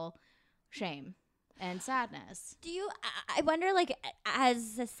feel shame and sadness. Do you? I wonder, like,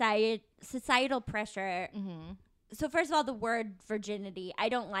 as societal pressure. Mm-hmm. So first of all, the word virginity, I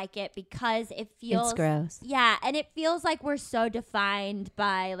don't like it because it feels gross. Yeah, and it feels like we're so defined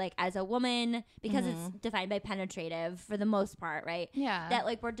by, like, as a woman, because it's defined by penetrative for the most part, right? Yeah. That,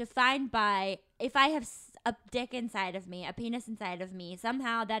 like, we're defined by, if I have a dick inside of me, a penis inside of me,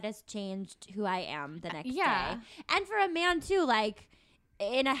 somehow that has changed who I am the next Yeah. day. And for a man too, like,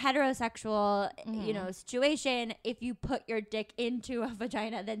 in a heterosexual, you know, situation, if you put your dick into a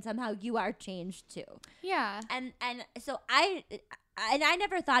vagina, then somehow you are changed too. Yeah. And so I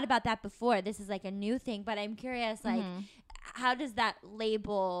never thought about that before. This is like a new thing, but I'm curious, like, how does that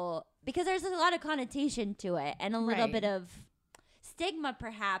label? Because there's a lot of connotation to it, and a little Right. bit of stigma,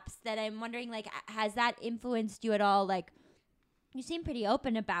 perhaps. That I'm wondering, like, has that influenced you at all? Like, you seem pretty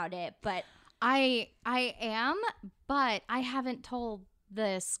open about it, but I am, but I haven't told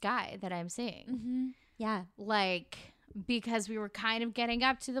this guy that I'm seeing. yeah, Like, because we were kind of getting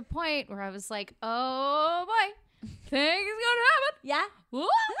up to the point where I was like, oh boy, things gonna happen. yeah, Woo!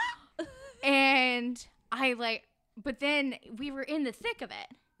 And I like, but then we were in the thick of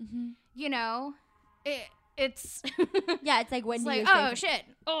it. You know, it's yeah. It's like when it's do like, you oh say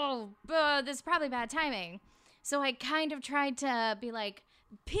shit, this is probably bad timing. So I kind of tried to be like,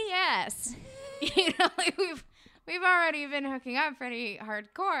 P.S. You know, like we've already been hooking up pretty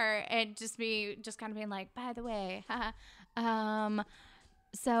hardcore, and just kind of being like, by the way,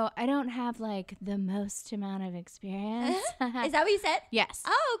 so I don't have like the most amount of experience. is that what you said? Yes.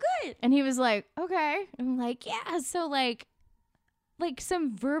 Oh, good. And he was like, okay. I'm like, yeah. So like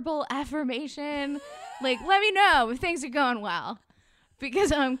some verbal affirmation, like let me know if things are going well,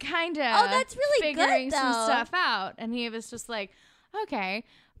 because I'm kind of that's really good, figuring some though. stuff out. And he was just like, okay,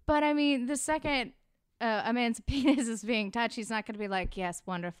 but I mean, the second a man's penis is being touched, he's not going to be like, yes,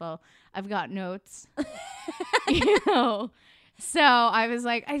 wonderful, I've got notes, you know. So I was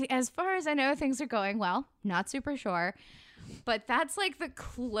like, as far as I know, things are going well. Not super sure, but that's like the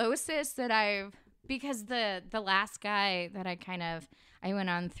closest that I've, because the last guy that I went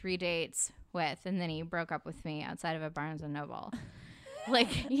on 3 dates with, and then he broke up with me outside of a Barnes and Noble. Like,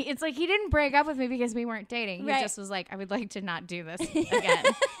 it's like he didn't break up with me because we weren't dating. He Right. just was like, I would like to not do this again.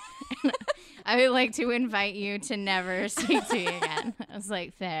 I would like to invite you to never speak to me again. I was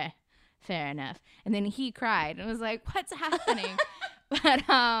like, fair enough. And then he cried and was like, what's happening? But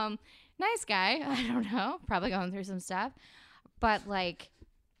nice guy. I don't know. Probably going through some stuff. But like,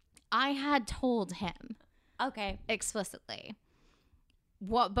 I had told him Okay. explicitly.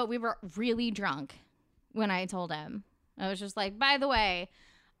 What? But we were really drunk when I told him. I was just like, by the way,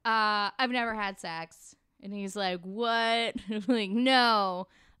 I've never had sex. And he's like, what? I'm like, no.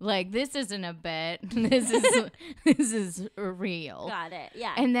 Like, this isn't a bit. This is real. Got it.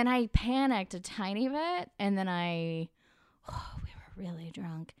 Yeah. And then I panicked a tiny bit, and then we were really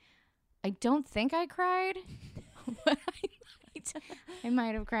drunk. I don't think I cried, but I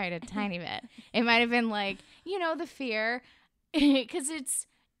might have cried a tiny bit. It might have been like, the fear, because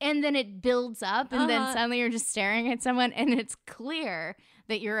and then it builds up, and then suddenly you're just staring at someone, and it's clear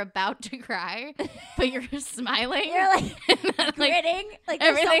that you're about to cry, but you're smiling. You're like gritting, like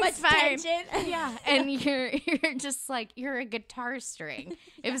there's so much everything's fine. tension. Yeah, and you're just like you're a guitar string.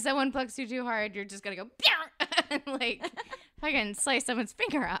 If someone plucks you too hard, you're just gonna go and like fucking slice someone's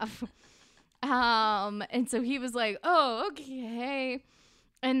finger off. And so he was like, "Oh, okay,"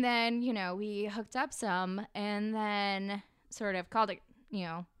 and then we hooked up some, and then sort of called it,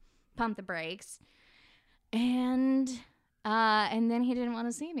 pump the brakes, and then he didn't want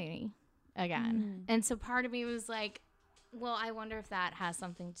to see me again. And so part of me was like, well, I wonder if that has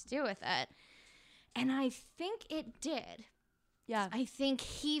something to do with it. And I think it did. Yeah. I think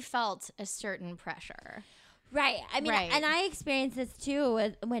he felt a certain pressure. Right. I mean, Right. and I experienced this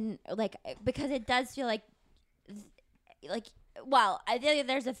too when because it does feel like, well, I feel like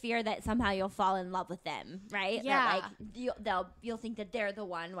there's a fear that somehow you'll fall in love with them, right? Yeah. That you'll think that they're the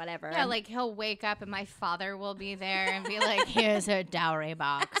one, whatever. Yeah, like he'll wake up and my father will be there and be like, here's a dowry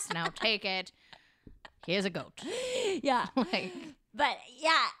box. Now take it. Here's a goat. Yeah. Like, But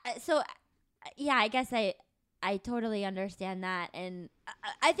yeah, so yeah, I guess I totally understand that, and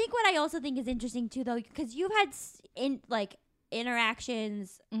I think what I also think is interesting too, though, because you've had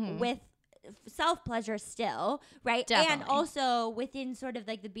interactions with self pleasure still, right? Definitely. And also within sort of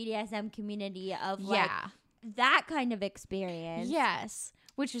like the BDSM community of like yeah. that kind of experience. Yes.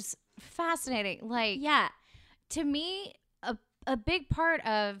 Which is fascinating. Like, Yeah. to me, a big part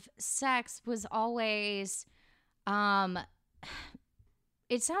of sex was always,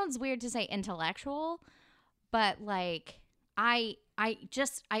 it sounds weird to say intellectual, but like I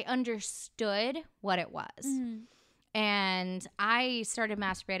understood what it was. Mm-hmm. And I started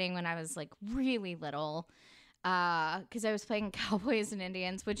masturbating when I was like really little, because I was playing Cowboys and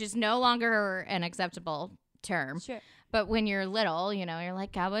Indians, which is no longer an acceptable term. Sure. But when you're little, you're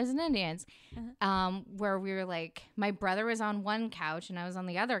like Cowboys and Indians, Uh-huh. where we were like, my brother was on one couch and I was on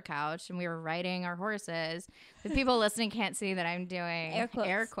the other couch, and we were riding our horses. The people listening can't see that I'm doing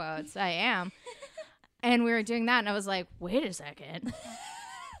Air quotes. I am. And we were doing that, and I was like, wait a second.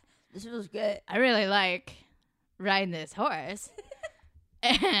 This feels good. I really like riding this horse.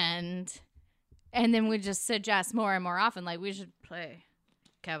 and then we just suggest more and more often, like, we should play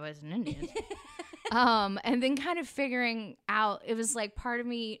Cowboys and Indians. And then kind of figuring out, it was like part of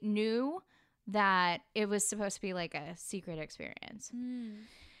me knew that it was supposed to be like a secret experience.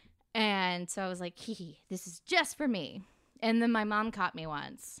 And so I was like, this is just for me. And then my mom caught me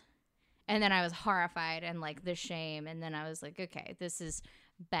once. And then I was horrified and like the shame. And then I was like, okay, this is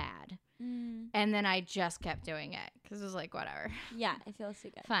bad. And then I just kept doing it because it was like, whatever. Yeah, it feels so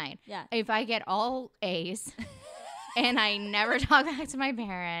good. Fine. Yeah. If I get all A's and I never talk back to my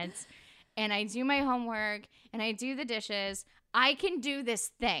parents and I do my homework and I do the dishes, I can do this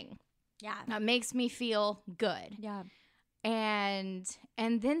thing Yeah. that makes me feel good. Yeah. And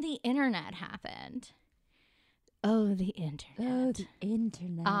then the internet happened. Oh, the internet. Oh, the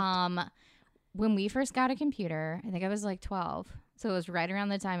internet. When we first got a computer, I think I was like 12. So it was right around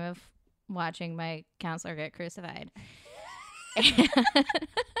the time of watching my counselor get crucified.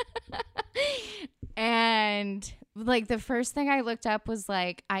 And like the first thing I looked up was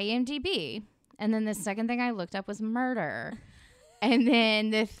like IMDb. And then the second thing I looked up was murder. And then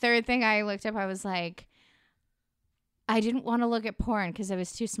the third thing I looked up, I was like, I didn't want to look at porn because I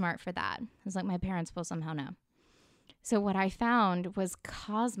was too smart for that. I was like, my parents will somehow know. So what I found was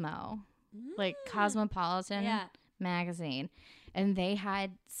Cosmo, like Cosmopolitan magazine. And they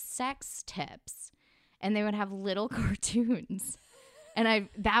had sex tips. And they would have little cartoons. And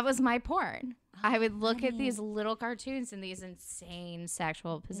that was my porn. I would look at these little cartoons in these insane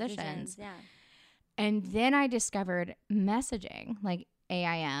sexual positions. Yeah. And then I discovered messaging, like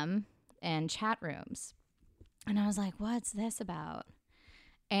AIM and chat rooms. And I was like, what's this about?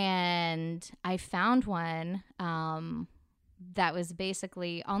 And I found one that was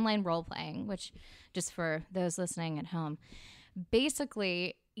basically online role playing, which, just for those listening at home,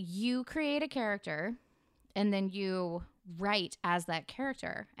 basically you create a character and then you write as that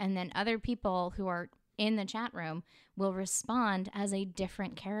character. And then other people who are in the chat room will respond as a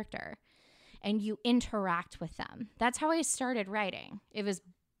different character. and you interact with them. That's how I started writing. It was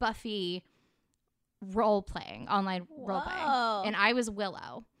Buffy role playing, online role playing. Whoa. And I was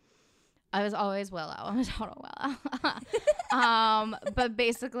Willow. I was always Willow. I'm a total Willow. But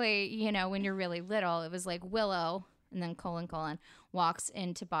basically, you know, when you're really little, it was like Willow and then : walks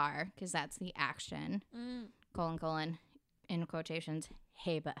into bar, because that's the action. : in quotations,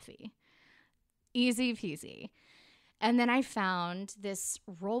 hey Buffy. Easy peasy. And then I found this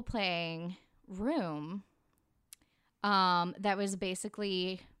role playing room that was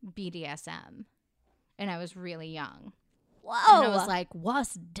basically BDSM. And I was really young. Whoa. And I was like,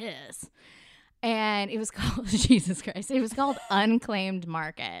 what's this? And it was called, Jesus Christ, it was called Unclaimed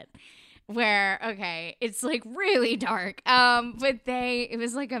Market. Where, okay, it's like really dark. But it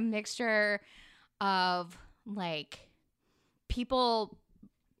was like a mixture of like people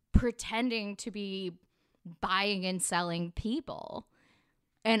pretending to be buying and selling people.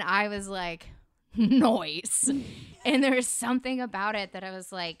 And I was like, noise. And there's something about it that I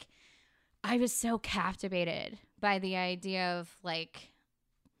was like, I was so captivated by the idea of like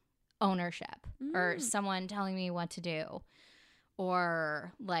ownership or someone telling me what to do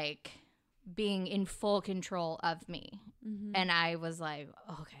or like being in full control of me. And I was like,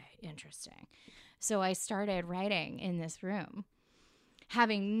 okay, interesting. So I started writing in this room,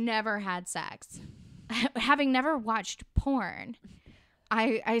 having never had sex, having never watched porn.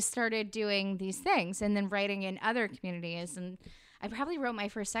 I started doing these things and then writing in other communities. And I probably wrote my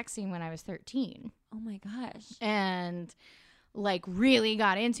first sex scene when I was 13. Oh my gosh. And like really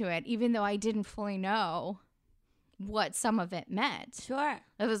got into it, even though I didn't fully know what some of it meant. Sure.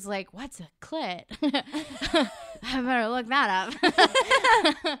 It was like, what's a clit? I better look that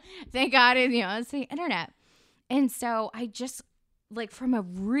up. Thank God, it's the internet. And so I just, like, from a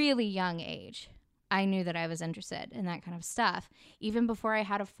really young age, I knew that I was interested in that kind of stuff, even before I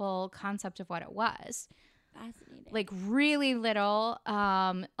had a full concept of what it was. Fascinating. Like, really little,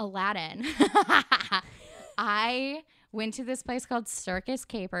 Aladdin. I went to this place called Circus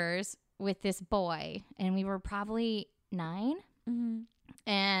Capers with this boy, and we were probably 9.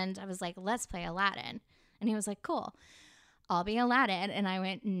 And I was like, let's play Aladdin. And he was like, cool, I'll be Aladdin. And I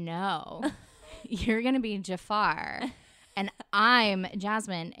went, no, you're going to be Jafar. And I'm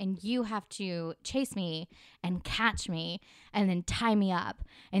Jasmine, and you have to chase me and catch me and then tie me up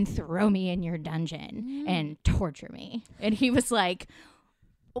and throw me in your dungeon and torture me. And he was like,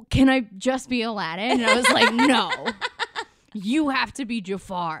 can I just be Aladdin? And I was like, no, you have to be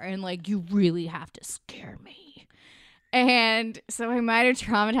Jafar, and like you really have to scare me. And so I might have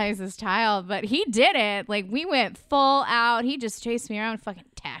traumatized this child, but he did it. Like, we went full out. He just chased me around, fucking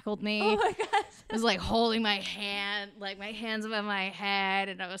tackled me. Oh my gosh. Was like holding my hand, like my hands above my head,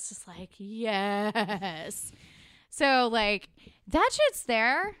 and I was just like, yes. So like that shit's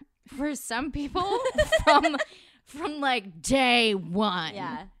there for some people from like day one.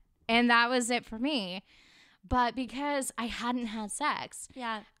 Yeah. And that was it for me. But because I hadn't had sex,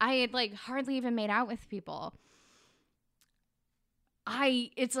 Yeah. I had like hardly even made out with people.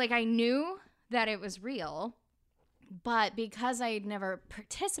 It's like I knew that it was real, but because I had never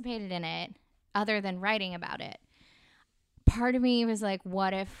participated in it other than writing about it, part of me was like,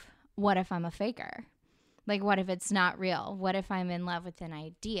 what if I'm a faker? Like, what if it's not real? What if I'm in love with an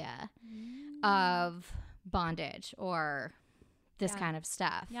idea of bondage or this kind of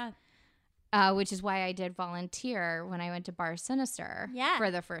stuff? Yeah. Which is why I did volunteer when I went to Bar Sinister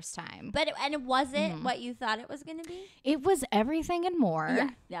for the first time. But it wasn't what you thought it was going to be? It was everything and more.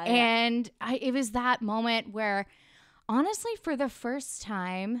 Yeah. And it was that moment where, honestly, for the first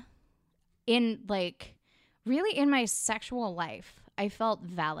time in like really in my sexual life, I felt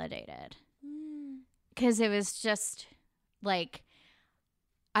validated. Because it was just like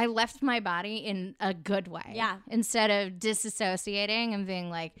I left my body in a good way. Yeah. Instead of disassociating and being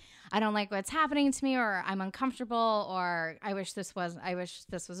like, I don't like what's happening to me, or I'm uncomfortable, or I wish this was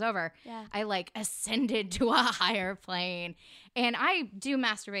over. Yeah. I like ascended to a higher plane. And I do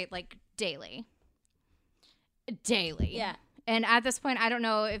masturbate like daily. Yeah. And at this point, I don't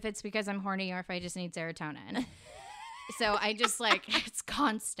know if it's because I'm horny or if I just need serotonin. So I just like, it's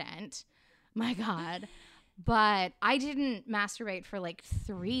constant. My God. But I didn't masturbate for like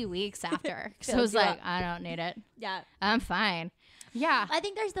 3 weeks after. So I was like, I don't need it. Yeah. I'm fine. Yeah. I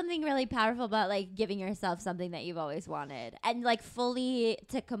think there's something really powerful about like giving yourself something that you've always wanted and like fully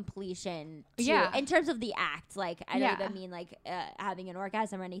to completion. Too, Yeah. In terms of the act, like I don't Yeah. even mean like having an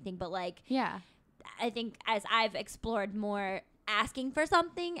orgasm or anything, but like Yeah. I think as I've explored more, asking for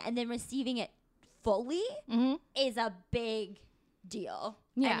something and then receiving it fully is a big deal.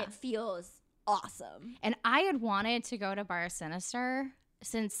 Yeah. And it feels awesome. And I had wanted to go to Bar Sinister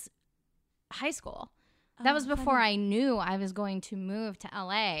since high school. That was before I knew I was going to move to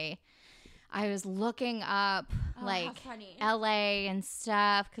LA. I was looking up like LA and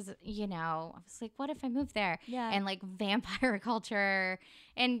stuff because, you know, I was like, what if I moved there? Yeah. And like vampire culture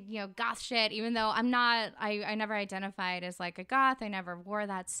and, you know, goth shit, even though I'm not, I never identified as like a goth. I never wore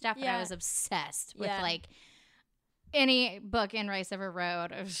that stuff, but I was obsessed with like any book Anne Rice ever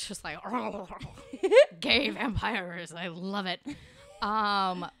wrote. It was just like, gay vampires. I love it.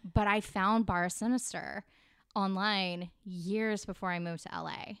 But I found Bar Sinister online years before I moved to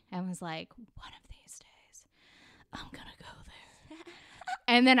LA and was like, one of these days I'm gonna go there.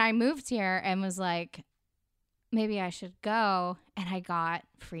 And then I moved here and was like, maybe I should go, and I got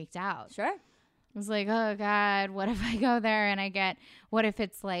freaked out. Sure. I was like, oh God, what if I go there and what if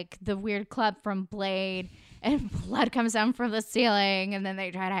it's like the weird club from Blade and blood comes down from the ceiling and then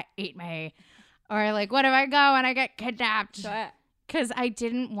they try to eat me? Or like, what if I go and I get kidnapped? Sure. Because I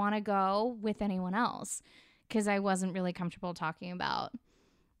didn't want to go with anyone else because I wasn't really comfortable talking about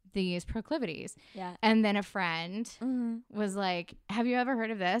these proclivities. Yeah. And then a friend was like, have you ever heard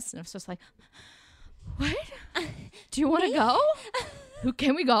of this? And I was just like, what? Do you want to go?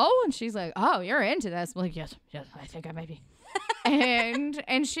 Can we go? And she's like, oh, you're into this. I'm like, yes, I think I might be.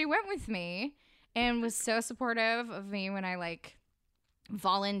 and she went with me and was so supportive of me when I like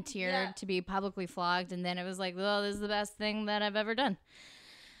volunteered to be publicly flogged, and then it was like, well, this is the best thing that I've ever done.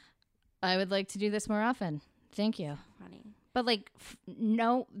 I would like to do this more often. Thank you. Funny. But like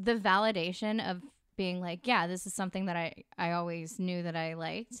the validation of being like, yeah, this is something that I always knew that I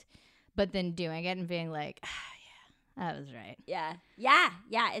liked, but then doing it and being like, yeah, that was right. Yeah,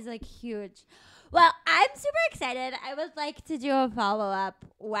 it's like huge. Well, I'm super excited. I would like to do a follow-up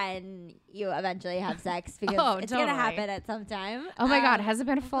when you eventually have sex because it's going to happen at some time. Oh my God, has it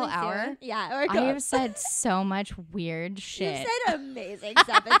been a full hopefully hour? soon. Yeah. I have said so much weird shit. You've said amazing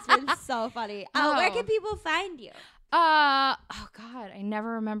stuff. It's been so funny. Where can people find you? Oh God, I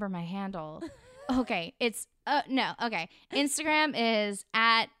never remember my handle. Okay, it's okay. Instagram is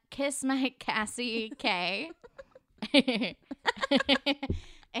at KissMyCassieK.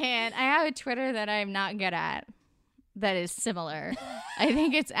 And I have a Twitter that I'm not good at that is similar. I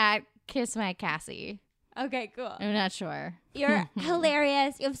think it's at KissMyCassie. Okay, cool. I'm not sure. You're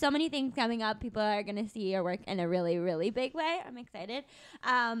hilarious. You have so many things coming up. People are going to see your work in a really, really big way. I'm excited.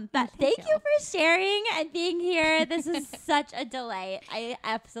 But thank you for sharing and being here. This is such a delight. I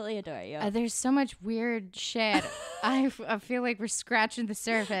absolutely adore you. There's so much weird shit. I feel like we're scratching the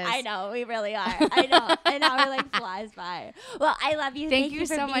surface. I know. We really are. I know. And now we're like flies by. Well, I love you. Thank you for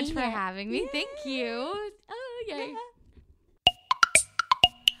so being much for here. having me. Thank you. Oh, yay.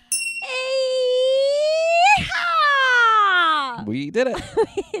 We did it.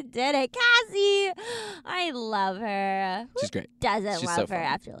 We did it. Cassie, I love her. She's great. Doesn't She's love so her funny.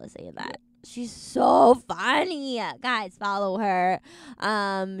 after listening to that. She's so funny. Guys, follow her.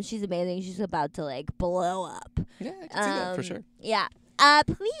 She's amazing. She's about to like blow up. Yeah, I can see that for sure. Yeah.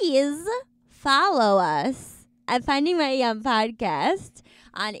 Please follow us at Finding My Yum Podcast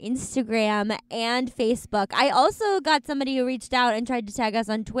on Instagram and Facebook. I also got somebody who reached out and tried to tag us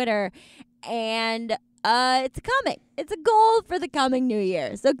on Twitter, and it's coming. It's a goal for the coming new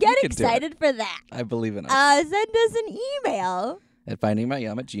year. So get can do it. excited for that. I believe in us. Send us an email. At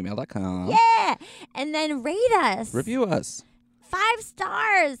findingmyyum@gmail.com. Yeah. And then rate us. Review us. 5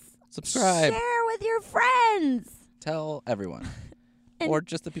 stars. Subscribe. Share with your friends. Tell everyone. And- or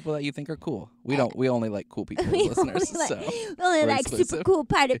just the people that you think are cool. We only like cool people as listeners. We So only we're like super exclusive. cool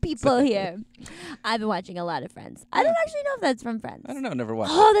party people here. I've been watching a lot of Friends. I don't actually know if that's from Friends. I don't know, never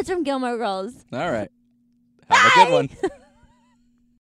watched. Oh, that's from Gilmore Girls. All right. Have a good one.